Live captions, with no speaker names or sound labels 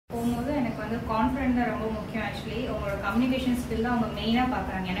போகும்போது எனக்கு வந்து கான்ஃபிடென்ட் தான் ரொம்ப முக்கியம். ஆக்சுவலி உங்களோட கம்யூனிகேஷன் ஸ்கில் தான் அவங்க மெயினாக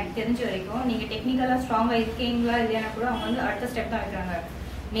பார்க்குறாங்க. எனக்கு தெரிஞ்ச வரைக்கும் நீங்கள் டெக்னிக்கலாக ஸ்ட்ராங்காக இருக்கீங்களா இல்லையா கூட அவங்க வந்து அடுத்த ஸ்டெப் தான் வைக்கிறாங்க.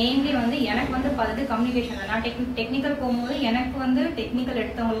 மெயின்லி வந்து எனக்கு வந்து பார்த்துட்டு கம்யூனிகேஷன் தான். நான் டெக்னிக்கல் போகும்போது எனக்கு வந்து டெக்னிக்கல்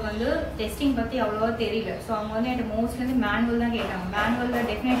எடுத்தவங்களுக்கு வந்து டெஸ்டிங் பற்றி அவ்வளோவா தெரியல. ஸோ அவங்க வந்து என்கிட்ட மோஸ்ட்லி வந்து மேனுவல் தான் கேட்டாங்க. மேனுவலில்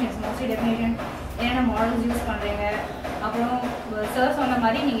டெஃபினேஷன்ஸ் மோஸ்ட்லி டெஃபினேஷன் என்னென்ன மாடல்ஸ் யூஸ் பண்ணுறீங்க, அப்புறம் சார் சொன்ன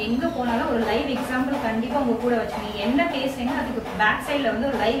மாதிரி நீங்கள் எங்கே போனாலும் ஒரு லைவ் எக்ஸாம்பிள் கண்டிப்பாக உங்கள் கூட வச்சு நீங்கள் என்ன பேசுறீங்க அதுக்கு பேக் சைடில் வந்து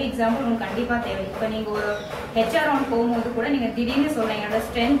ஒரு லைவ் எக்ஸாம்பிள் உங்களுக்கு கண்டிப்பாக தேவை. இப்போ நீங்கள் ஒரு ஹெச்ஆர் ரவுண்ட் போகும்போது கூட நீங்கள் திடீர்னு சொல்கிறீங்க என்னோட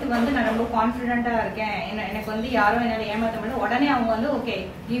ஸ்ட்ரென்த் வந்து நான் ரொம்ப கான்ஃபிடென்ட்டாக இருக்கேன், எனக்கு வந்து யாரும் என்னால் ஏமாற்ற முடியும், உடனே அவங்க வந்து okay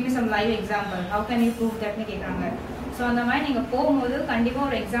give me some live example, how can you prove that னு கேட்குறாங்க. ஸோ அந்த மாதிரி நீங்கள் போகும்போது கண்டிப்பாக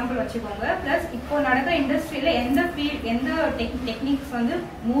ஒரு எக்ஸாம்பிள் வச்சுக்கோங்க. ப்ளஸ் இப்போ நடக்கிற இண்டஸ்ட்ரியில் எந்த ஃபீல்ட் எந்த டெக்னிக்ஸ் வந்து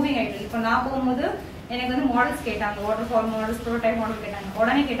மூவிங் ஆகிட்டு. இப்போ நான் போகும்போது எனக்கு வந்து மாடல்ஸ் கேட்டாங்க, வாட்டர் ஃபால் மாடல்ஸ், ப்ரோடைப் மாடல் கேட்டாங்க.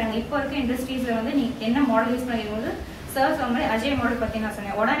 உடனே கேட்டாங்க இப்போ இருக்க இண்டஸ்ட்ரீஸில் வந்து நீ என்ன மாடல் யூஸ் பண்ணிக்கும்போது சார் சொன்ன மாதிரி அஜய் மாடல் பற்றி நான்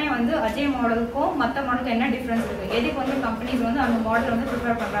சொன்னேன். உடனே வந்து அஜய் மாடலுக்கும் மற்ற மாடலுக்கும் என்ன டிஃப்ரென்ஸ் இருக்குது, எதுக்கு வந்து கம்பெனிஸ் வந்து அந்த மாடல் வந்து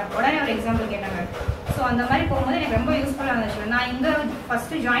ப்ரிப்பேர் பண்ணுறாங்க, உடனே ஒரு எக்ஸாம்பிள் கேட்டாங்க. ஸோ அந்த மாதிரி போகும்போது எனக்கு ரொம்ப யூஸ்ஃபுல்லாக இருந்துச்சு. நான் இங்கே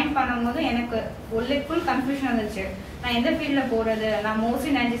ஃபஸ்ட்டு ஜாயின் பண்ணும்போது எனக்கு ஃபுல் கன்ஃபியூஷன் இருந்துச்சு. நான் எந்த ஃபீல்டில் போகிறது, நான்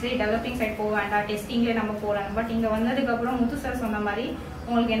மோஸ்ட்லி நினச்சி சரி டெவலப்பிங் சைட் போக வேண்டாம், டெஸ்டிங்லேயே நம்ம போகலாம். பட் இங்கே வந்ததுக்கப்புறம் முத்து சார் சொன்ன மாதிரி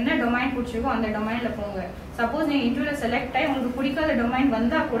உங்களுக்கு என்ன டொமைன் பிடிச்சிருக்கோ அந்த டொமைனில் போங்க. சப்போஸ் நீங்கள் இன்டர்வியூவில் செலக்ட் ஆகி உங்களுக்கு பிடிக்காத டொமைன்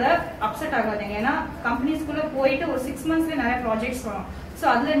வந்தால் கூட அப்செட் ஆகாதீங்க. ஏன்னா கம்பெனிஸ்குள்ளே போயிட்டு ஒரு 6 monthsலேயே நிறைய ப்ராஜெக்ட்ஸ் வரும். ஸோ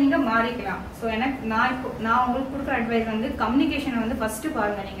அதில் நீங்கள் மாறிக்கலாம். ஸோ எனக்கு நான் உங்களுக்கு கொடுக்குற அட்வைஸ் வந்து கம்யூனிகேஷனை வந்து ஃபஸ்ட்டு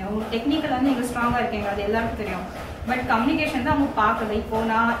பாருங்கள். நீங்கள் உங்களுக்கு டெக்னிக்கல் வந்து நீங்கள் ஸ்ட்ராங்காக இருக்கீங்க, அது எல்லாருக்கும் தெரியும். பட் கம்யூனிகேஷன் தான் அவங்க பார்க்குறது. இப்போது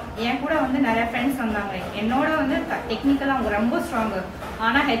நான் என் கூட வந்து நிறைய ஃப்ரெண்ட்ஸ் வந்தாங்க, என்னோட வந்து டெக்னிக்கலாக அவங்க ரொம்ப ஸ்ட்ராங்கு.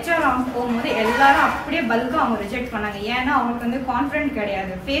 ஆனால் ஹெச்ஆர் அவங்க போகும்போது எல்லாரும் அப்படியே பல்காக அவங்க ரிஜெக்ட் பண்ணாங்க. ஏன்னா அவங்களுக்கு வந்து கான்ஃபிடென்ட்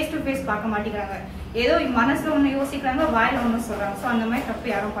கிடையாது, ஃபேஸ் டு ஃபேஸ் பார்க்க மாட்டேங்கிறாங்க, ஏதோ மனசில் ஒன்று யோசிக்கிறாங்க, வாயில் ஒன்று சொல்கிறாங்க. ஸோ அந்த மாதிரி தப்பு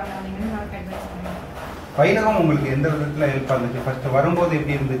யாரும் பண்ணாதீங்கன்னு நான் அட்வைஸ் பண்ணுவேன். பயிலகம் உங்களுக்கு எந்த விதத்துல ஹெல்ப் ஆகுது? ஃபர்ஸ்ட் வரும்போது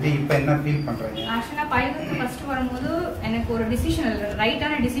எப்படி இருந்துச்சு, இப்போ என்ன ஃபீல் பண்றீங்க? ஆக்சுவலா பயிலகத்துக்கு ஃபர்ஸ்ட் வரும்போது எனக்கு ஒரு டிசிஷன் இல்லை,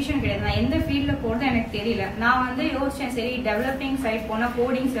 ரைட்டான டிசிஷன் கிடையாது. நான் எந்த ஃபீல்டில் போகிறது எனக்கு தெரியல. நான் வந்து யோசிச்சேன் சரி டெவலப்பிங் சைட் போனால்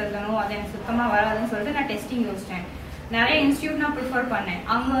கோடிங்ஸ் எழுதணும், அது எனக்கு சுத்தமாக வராதுன்னு சொல்லிட்டு நான் டெஸ்டிங் யோசிச்சேன். நிறைய இன்ஸ்டியூட் நான் ப்ரிஃபர் பண்ணேன்.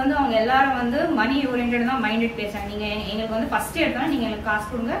 அங்கே வந்து அவங்க எல்லாரும் வந்து மணி ஓரியன்ட் தான் மைண்டட் பேசுறாங்க. நீங்கள் எங்களுக்கு வந்து ஃபர்ஸ்ட் எடுத்தாலும் நீங்கள் எனக்கு காசு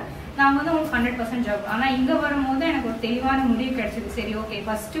கொடுங்க, நாங்கள் வந்து உங்களுக்கு 100% ஜாப். ஆனால் இங்கே வரும்போது எனக்கு ஒரு தெளிவான முடிவு கிடைச்சிது. சரி ஓகே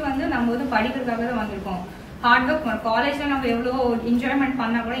ஃபர்ஸ்ட்டு வந்து நம்ம வந்து படிக்கிறதுக்காக தான் வந்திருக்கோம், ஹார்ட் ஒர்க் பண்ண காலேஜில் நம்ம எவ்வளோ என்ஜாய்மெண்ட்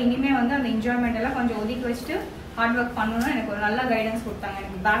பண்ணால் கூட இனிமேல் வந்து அந்த என்ஜாய்மெண்ட் எல்லாம் கொஞ்சம் ஒதுக்கி வச்சுட்டு ஹார்ட் ஒர்க் பண்ணணும்னு எனக்கு ஒரு நல்ல கைடன்ஸ் கொடுத்தாங்க.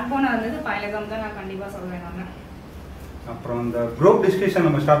 எனக்கு பேக் போனாக இருந்தது பயிலகம் தான் நான் கண்டிப்பாக சொல்வேன். நான் அப்புறம் இந்த குரூப் டிஸ்கஷன்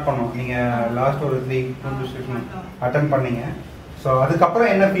நம்ம ஸ்டார்ட் பண்ணோம். நீங்கள் லாஸ்ட் ஒரு 3 குரூப் டிஸ்கஷன் அட்டன் பண்ணீங்க. ஸோ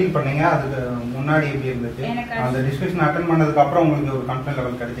அதுக்கப்புறம் என்ன ஃபீல் பண்ணீங்க, அதுக்கு முன்னாடி எப்படி இருந்துச்சு? அந்த டிஸ்கஷன் அட்டன் பண்ணதுக்கு அப்புறம் உங்களுக்கு ஒரு கான்ஃபிடன்ஸ்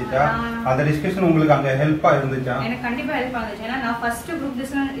லெவல் கிடைச்சிச்சா? அந்த டிஸ்கஷன் உங்களுக்கு அங்கே ஹெல்ப்பாக இருந்துச்சா? எனக்கு கண்டிப்பாக ஹெல்ப் ஆகுது. ஏன்னா நான் ஃபர்ஸ்ட் குரூப்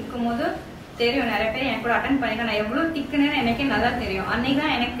டிஸ்கஷன் இருக்கும்போது தெரியும் நிறைய பேர் என் கூட அட்டன் பண்ணிருக்கேன், நான் எவ்வளோ திக்குன்னு எனக்கே நல்லா தெரியும். அன்னைக்கு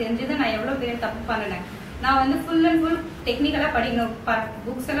தான் எனக்கு தெரிஞ்சது நான் எவ்வளோ பேர் தப்பு பண்ணினேன். நான் வந்து ஃபுல் அண்ட் ஃபுல் டெக்னிக்கலாக படிக்கணும்,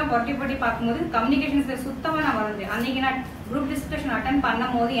 புக்ஸ் எல்லாம் பொட்டி பார்க்கும்போது கம்யூனிகேஷன்ஸில் சுத்தமாக நான் வளர்ந்தேன். அன்னைக்கு நான் குரூப் டிஸ்கஷன் அட்டன்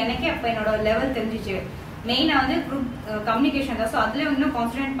பண்ணும் போது எனக்கே அப்போ என்னோட லெவல் தெரிஞ்சிச்சு. மெயினாக வந்து குரூப் கம்யூனிகேஷன் தான். ஸோ அதில் இன்னும்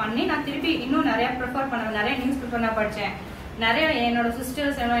கான்சன்ட்ரேட் பண்ணி நான் திருப்பி இன்னும் நிறைய ப்ரிஃபர் பண்ணுவேன். நிறைய நியூஸ் பேப்பர் நான் படித்தேன், நிறைய என்னோட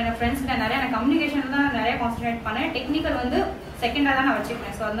சிஸ்டர்ஸ் என்னோட ஃப்ரெண்ட்ஸ் கிட்ட நிறைய நான் கம்யூனிகேஷன் தான் நிறைய கான்சன்ட்ரேட் பண்ணேன். டெக்னிக்கல் வந்து செகண்டாக தான் நான்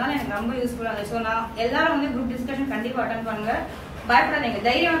வச்சுக்கிறேன். ஸோ அதனால எனக்கு ரொம்ப யூஸ்ஃபுல்லாக இருந்துச்சு. ஸோ நான் எல்லாரும் வந்து குரூப் டிஸ்கஷன் கண்டிப்பாக அட்டன் பண்ணுங்க, பயப்படாதீங்க,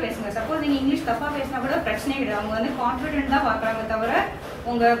 தைரியமாக பேசுங்க. சப்போஸ் நீங்கள் இங்கிலீஷ் தப்பாக பேசினா கூட பிரச்சனையே கிடையாது. அவங்க வந்து கான்ஃபிடென்ட் தான் பார்க்குறாங்க தவிர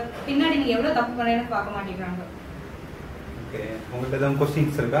உங்கள் பின்னாடி நீங்கள் எவ்வளோ தப்பு பண்ணேன்னு பார்க்க மாட்டேங்கிறாங்க. ஓகே, உங்கள்கிட்ட எதாவது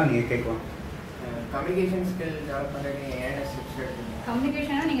கொஸ்டின்ஸ் இருக்கா, நீங்கள் கேட்கலாம். கம்யூனிகேஷன் ஸ்கில் டெவலப் பண்ணுறதுக்கு ஏன் ஸ்டெப்ஸ் எடுக்கணும்?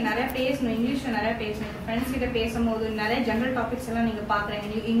 கம்யூனிகேஷனாக நீங்கள் நிறைய பேசணும், இங்கிலீஷில் நிறைய பேசணும். ஃப்ரெண்ட்ஸ் கிட்ட பேசும்போது நிறைய ஜென்ரல் டாபிக்ஸ் எல்லாம் நீங்கள்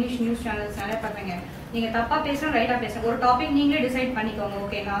பார்க்குறீங்க, இங்கிலீஷ் நியூஸ் சேனல்ஸ் நிறைய பார்க்குறீங்க. நீங்கள் தப்பாக பேசணும், ரைட்டாக பேசணும். ஒரு டாபிக் நீங்களே டிசைட் பண்ணிக்கோங்க.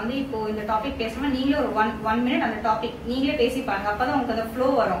 ஓகே நான் வந்து இப்போ இந்த டாபிக் பேசணும்னா நீங்களே ஒரு ஒன் மினிட் அந்த டாபிக் நீங்களே பேசி பாருங்க, அப்போ தான் உங்களுக்கு அந்த ஃப்ளோ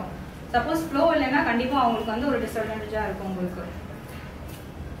வரும். சப்போஸ் ஃப்ளோ இல்லைன்னா கண்டிப்பாக அவங்களுக்கு வந்து ஒரு டிஸ்அட்வான்டேஜாக இருக்கும் உங்களுக்கு.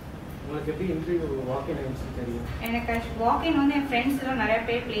 உங்களுக்கு எப்படி இன்டர்வியூ வாக்கின் தெரியும்? எனக்கு வாக்கின் வந்து என் ஃப்ரெண்ட்ஸ் எல்லாம் நிறைய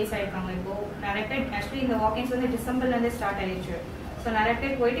பேர் பிளேஸ் ஆயிருக்காங்க. இப்போ நிறைய பேர் ஆக்சுவலி இந்த வாக்கின்ஸ் வந்து டிசம்பர்லேருந்தே ஸ்டார்ட் ஆயிடுச்சு. ஸோ நிறைய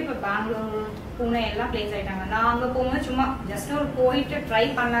பேர் போயிட்டு இப்போ பெங்களூர், பூனே எல்லாம் பிளேஸ் ஆயிட்டாங்க. நான் அங்கே போகும்போது சும்மா ஜஸ்ட் ஒரு போயிட்டு ட்ரை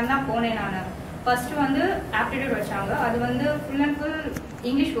பண்ணலான்னு தான் போனேன். நான் ஃபர்ஸ்ட் வந்து ஆப்டிடியூட் வச்சாங்க, அது வந்து ஃபுல் அண்ட் ஃபுல்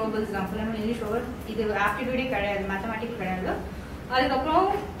இங்கிலீஷ் வேர்பல்ஸ் தான், full and full English verbal. இது ஆப்டிடியூடே கிடையாது, மேத்தமேட்டிக்ஸ் கிடையாது. அதுக்கப்புறம்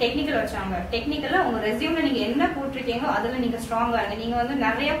டெக்னிக்கல் வச்சாங்க. டெக்னிக்கலில் உங்கள் ரெஸ்யூமில் நீங்கள் என்ன போட்டிருக்கீங்களோ அதில் நீங்கள் ஸ்ட்ராங்காக இருங்க. நீங்கள் வந்து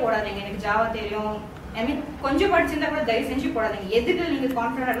நிறைய போடாதீங்க, எனக்கு ஜாவா தெரியும், ஐ மீன் கொஞ்சம் படிச்சிருந்தா கூட தயவு செஞ்சு போடாதீங்க. எதுக்கு நீங்கள்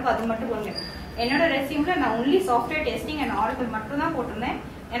கான்ஃபிடென்ட் இருக்கோ அது மட்டும் போடுங்க. என்னோட ரெஸ்யூமில் நான் only software testing and Oracle மட்டும் தான் போட்டிருந்தேன்.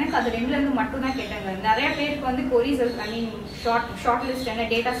 எனக்கு அது 2லேருந்து மட்டும் தான் கேட்டாங்க. நிறைய பேருக்கு வந்து கொரிஸ் ஐ மீன் ஷார்ட் லிஸ்ட் என்ன,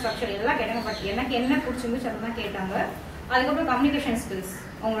 டேட்டா ஸ்ட்ரக்சர் இதெல்லாம் கேட்டாங்க. பட் எனக்கு என்ன பிடிச்சிருந்துச்சு அதுதான் கேட்டாங்க. அதுக்கப்புறம் கம்யூனிகேஷன் ஸ்கில்ஸ்,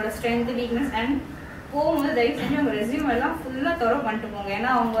 உங்களோட ஸ்ட்ரென்த், வீக்னஸ் அண்ட் போகும்போது தயவு செஞ்சு உங்க ரெஸ்யூம் எல்லாம் ஃபுல்லா தரோ பண்ணிட்டு போங்க. ஏன்னா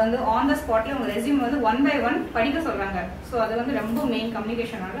அவங்க வந்து ஆன் த ஸ்பாட்ல உங்க ரெஸ்யூம் வந்து 1 by 1 படிக்க சொல்றாங்க. ஸோ அது வந்து ரொம்ப மெயின்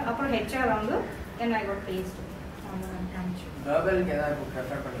கம்யூனிகேஷன் ஆகுது. அப்புறம் ஹெச்ஆர் வந்து என்ன ஐ காட் பிளேஸ்ட் வெர்பலுக்கு ஏதாவது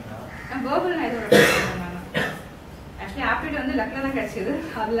ப்ரிஃபர் பண்ணீங்களா? வெர்பல் நான் எதுவும் ரெஃபர் பண்ணேன். ஆக்சுவலி ஆப்டிடியூட் வந்து லக்ல தான் கிடைச்சது.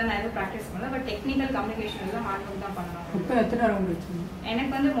 அதில் நான் எதுவும் ப்ராக்டிஸ் பண்ணல. பட் டெக்னிக்கல் கம்யூனிகேஷன் எல்லாம் ஹார்ட் ஒர்க் தான் பண்ணணும். இப்போ எத்தனை ரவுண்ட் வச்சுங்க?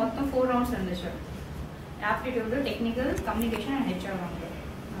 எனக்கு வந்து மொத்தம் 4 ரவுண்ட்ஸ் இருந்துச்சு. Aptitude, technical, communication and HR round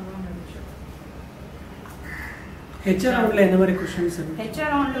இருந்துச்சு. ஹெச்ஆர் ரவுண்ட்ல என்ன மாதிரி क्वेश्चंस இருக்கு?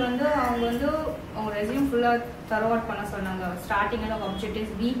 ஹெச்ஆர் ரவுண்ட்ல வந்து அவங்க வந்து உங்க ரெஸ்யூம் ஃபுல்லா தரோட் பண்ண சொன்னாங்க. ஸ்டார்டிங்ல உங்க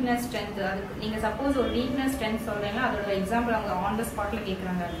ஆப்ஜெக்டிவ்ஸ், வீக்னஸ், ஸ்ட்ரெngth. அது நீங்க சப்போஸ் ஒரு வீக்னஸ், ஸ்ட்ரெngth சொல்றீங்கன்னா அதோட எக்ஸாம்பிள் அவங்க ஆன் த ஸ்பாட்ல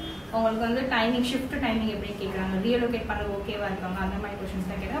கேக்குறாங்க. உங்களுக்கு வந்து டைமிங், ஷிஃப்ட் டைமிங் எப்படி கேக்குறாங்க, ரீலோகேட் பண்ணது ஓகேவா இருக்காங்க, அந்த மாதிரி क्वेश्चंस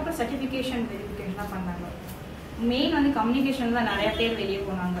தான் கேக்குறாங்க. அப்புறம் சர்டிஃபிகேஷன் வெரிஃபிகேஷன் தான் பண்ணாங்க. மெயின் வந்து கம்யூனிகேஷன் தான் நிறைய பேர் வெளியே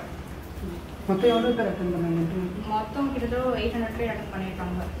போனாங்க. மொத்தம் எவ்வளவு பேர் அட்டெண்ட் பண்ணாங்க? மொத்தம் கிட்டத்தட்ட 800 பேர் அட்டெண்ட்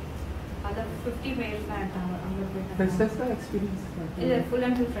பண்ணிருக்காங்க. அது 50 பேர் தான் எடுத்தாங்க. அங்க போய் ஃப்ரெஷர்ஸ் தான் எக்ஸ்பீரியன்ஸ் இல்ல, ஃபுல்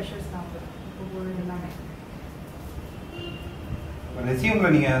அண்ட் ஃபுல் ஃப்ரெஷர்ஸ் தான். ஒவ்வொரு எல்லாமே ரெஸ்யூம்ல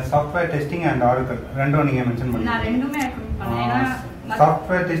நீங்க சாஃப்ட்வேர் டெஸ்டிங் அண்ட் ஆரக்கிள் ரெண்டும் நீங்க மென்ஷன் பண்ணீங்க. நான் ரெண்டுமே அக்செப்ட் பண்ணேன். ஏன்னா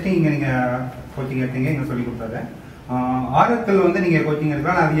சாஃப்ட்வேர் டெஸ்டிங் இங்க நீங்க கோச்சிங் எடுத்தீங்க, இங்க சொல்லி கொடுத்தாரு. ஆரக்கிள் வந்து நீங்க கோச்சிங்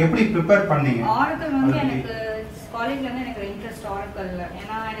எடுக்கலாம். அது எப்படி ப்ரிப்பேர் பண்ணீங்க? ஆரக்கிள் வந்து எனக்கு காலேஜ்ல இருந்து எனக்கு இன்ட்ரெஸ்ட் ஆரக்கிள்ல.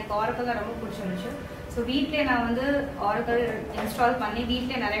 ஏன்னா எனக்கு ஆரக்கிள் ரொம்ப பிடிச்சிருந்துச்சு. ஸோ வீட்லேயே நான் வந்து ஆரக்கிள் இன்ஸ்டால் பண்ணி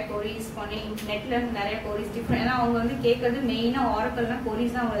வீட்லேயே நிறைய கொரிஸ் பண்ணி நெட்ல இருந்து நிறைய கொரிஸ் டிஃப்ரெண்ட். ஏன்னா அவங்க வந்து கேட்கறது மெயினாக ஆரக்கிள்னா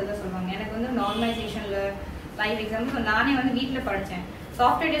கொரிஸ் தான் அவங்க இதை சொல்லுவாங்க. எனக்கு வந்து நார்மலைசேஷன்ல லைவ் எக்ஸாம்பிள் நானே வந்து வீட்டில் படித்தேன்.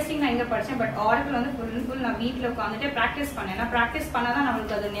 சாஃப்ட்வேர் டெஸ்டிங் நான் இங்கே படித்தேன். பட் ஆரக்கிள் வந்து ஃபுல் அண்ட் ஃபுல் நான் வீட்டில் உட்காந்துட்டு ப்ராக்டிஸ் பண்ணேன். ஏன்னா ப்ராக்டிஸ் பண்ணால் தான்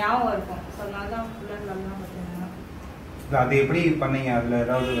நம்மளுக்கு அது ஞாபகம் இருக்கும். ஸோ அதனால தான் ஃபுல் அண்ட் நல்லா பார்த்தீங்கன்னா அது எப்படி பண்ணீங்க? அதுல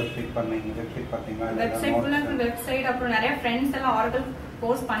ஏதாவது வெப்சைட் பண்ணீங்க? வெப்சைட் பார்த்தீங்களா? Website full and full website. அப்புறம் நிறைய ஃப்ரெண்ட்ஸ் எல்லாம் ஆரக்கிள்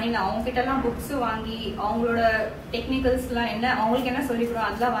கோர்ஸ் பண்ணிடலாம். அவங்க கிட்ட எல்லாம் புக்ஸ் வாங்கி அவங்களோட டெக்னிக்கல்ஸ்லாம் என்ன அவங்களுக்கு என்ன சொல்லி கொடுக்கும்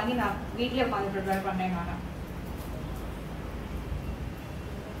அதெல்லாம் வாங்கி நான் வீட்லயே உட்காந்து ப்ரிப்பேர் பண்ணேன். நான்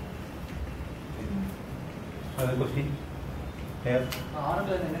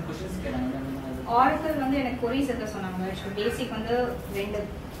ஆரக்கிள் வந்து எனக்கு கொரிஸ் எடுக்க சொன்னாங்க. பேசிக் வந்து ரெண்டு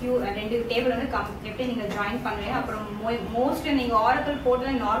டேபிள் வந்து எப்படி நீங்க ஜாயின் பண்ணுவீங்க. அப்புறம் மோஸ்ட் நீங்க ஆரக்கிள்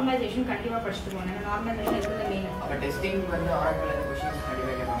போட்டு நார்மலைசேஷன் கண்டிப்பா படிச்சுட்டு போங்க. நார்மலைசேஷன் இருக்குது மெயின். அப்ப டெஸ்டிங் வந்து ஆரக்கிள் அந்த क्वेश्चंस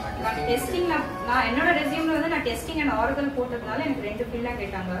கண்டிப்பா கேட்பாங்க. டெஸ்டிங் நான் என்னோட ரெஸ்யூம்ல வந்து நான் டெஸ்டிங் அண்ட் ஆரக்கிள் போட்டதுனால எனக்கு 2 ஃபீல்டா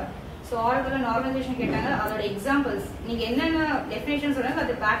கேட்டாங்க. ஸோ ஆரக்கிள் நார்மலைசேஷன் கேட்டாங்க. அதோட எக்ஸாம்பிள்ஸ் நீங்க என்னென்ன டெஃபினேஷன் சொல்றாங்க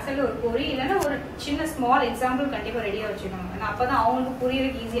அது பேக் சைடில் ஒரு கோரி இல்லைன்னா ஒரு சின்ன ஸ்மால் எக்ஸாம்பிள் கண்டிப்பா ரெடியா வச்சுக்கோங்க. ஏன்னா அப்பதான் அவங்களுக்கு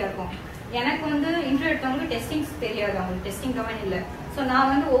புரியறதுக்கு ஈஸியா இருக்கும். எனக்கு வந்து இன்டர்வியூ எடுத்தவங்களுக்கு டெஸ்டிங்ஸ் தெரியாது, அவங்களுக்கு டெஸ்டிங் கவன் இல்லை. ஸோ நான்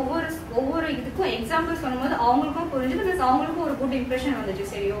வந்து ஒவ்வொரு இதுக்கும் எக்ஸாம்பிள்ஸ் பண்ணும்போது அவங்களுக்கும் புரிஞ்சுது. ப்ளஸ் அவங்களுக்கும் ஒரு குட் இம்ப்ரெஷன் வந்துச்சு.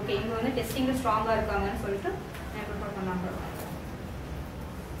 சரி ஓகே இவங்க வந்து டெஸ்டிங்ல ஸ்ட்ராங்கா இருக்காங்கன்னு சொல்லிட்டு ப்ரிப்பேர் பண்ணாங்க.